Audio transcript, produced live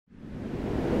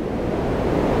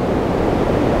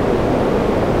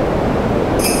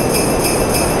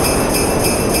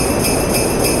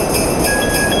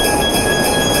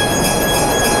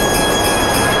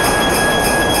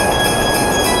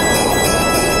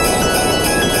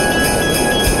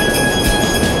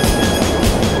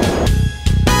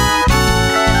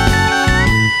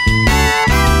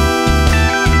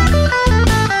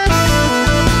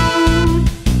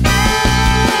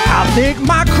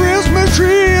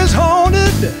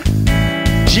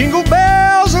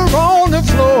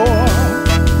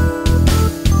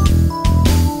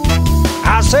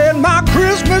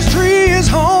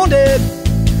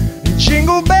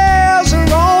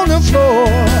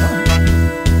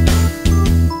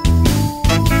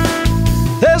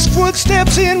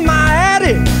footsteps in my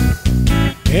attic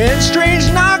and strange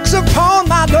knocks upon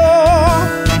my door.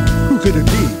 Who could it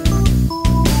be?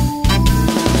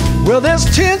 Well, there's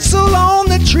tinsel on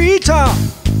the treetop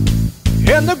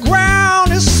and the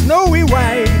ground is snowy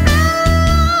white.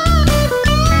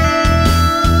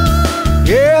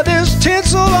 Yeah, there's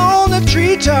tinsel on the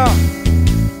treetop,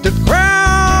 the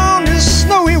ground is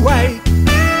snowy white.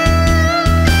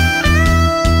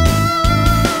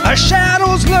 A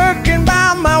shadow's lurking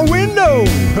by my window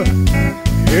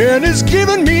and it's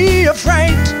giving me a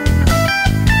fright.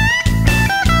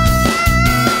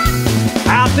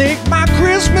 I think my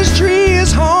Christmas tree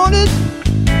is haunted,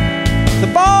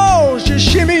 the balls just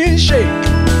shimmy and shake.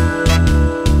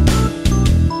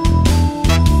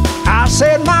 I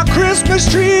said my Christmas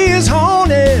tree is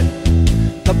haunted,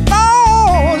 the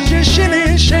balls just shimmy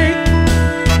and shake.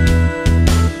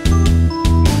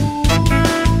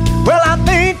 Well, I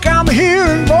think I'm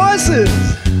hearing voices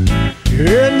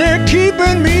and they're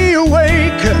keeping me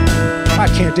awake. Why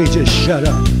can't they just shut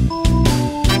up?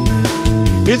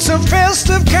 It's a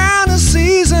festive kind of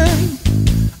season,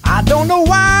 I don't know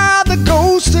why the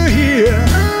ghosts are here.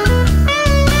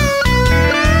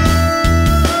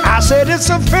 I said it's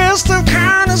a festive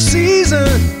kind of season,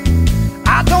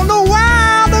 I don't know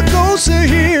why the ghosts are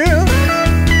here.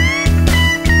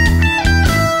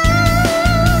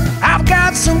 I've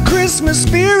got some Christmas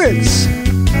spirits,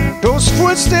 those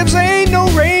footsteps ain't no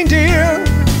reindeer.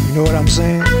 You know what I'm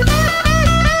saying?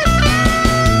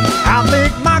 I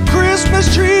think my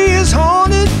Christmas tree is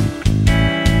haunted,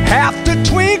 half the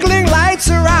twinkling lights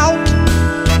are out.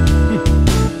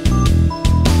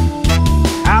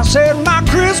 I said my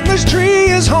Christmas tree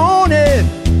is haunted,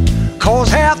 'cause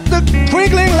half the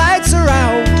twinkling lights are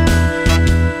out.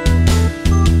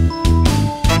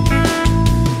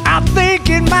 I think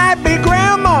it might be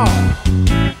Grandma,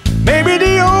 maybe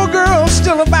the old girl's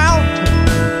still about.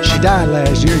 She died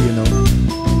last year, you know.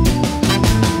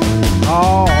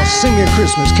 Oh, sing a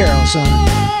Christmas carol, son.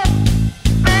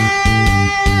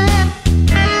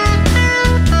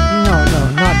 No,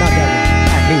 not that one.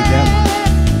 I hate that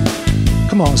one.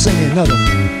 Come on, sing me another one.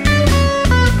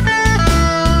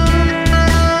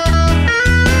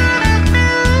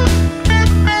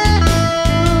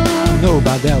 I don't know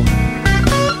about that one.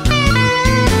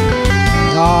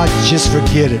 Oh, just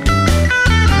forget it.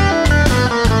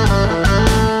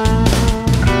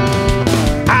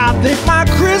 I think my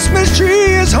Christmas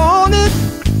tree is haunted,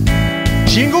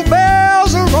 jingle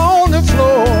bells are on the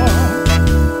floor.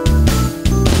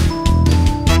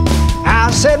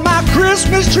 I said my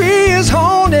Christmas tree is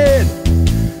haunted,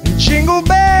 jingle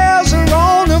bells are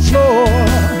on the floor.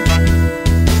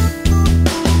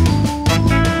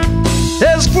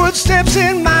 There's footsteps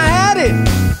in my attic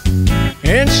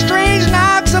and strange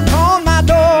knocks upon my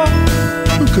door.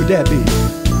 Who could that be?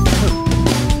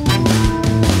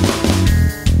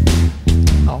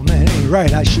 Oh man, it ain't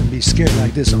right. I shouldn't be scared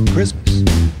like this on Christmas.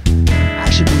 I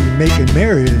should be making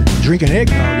merry and drinking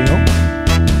eggnog, you know?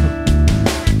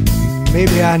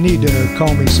 Maybe I need to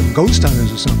call me some ghost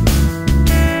hunters or something.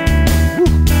 Whew.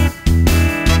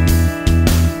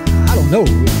 I don't know.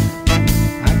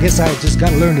 I guess I just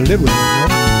gotta learn to live with it, you know?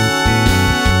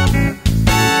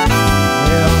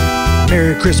 Well,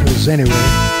 Merry Christmas anyway.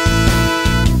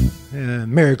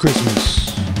 Merry Christmas.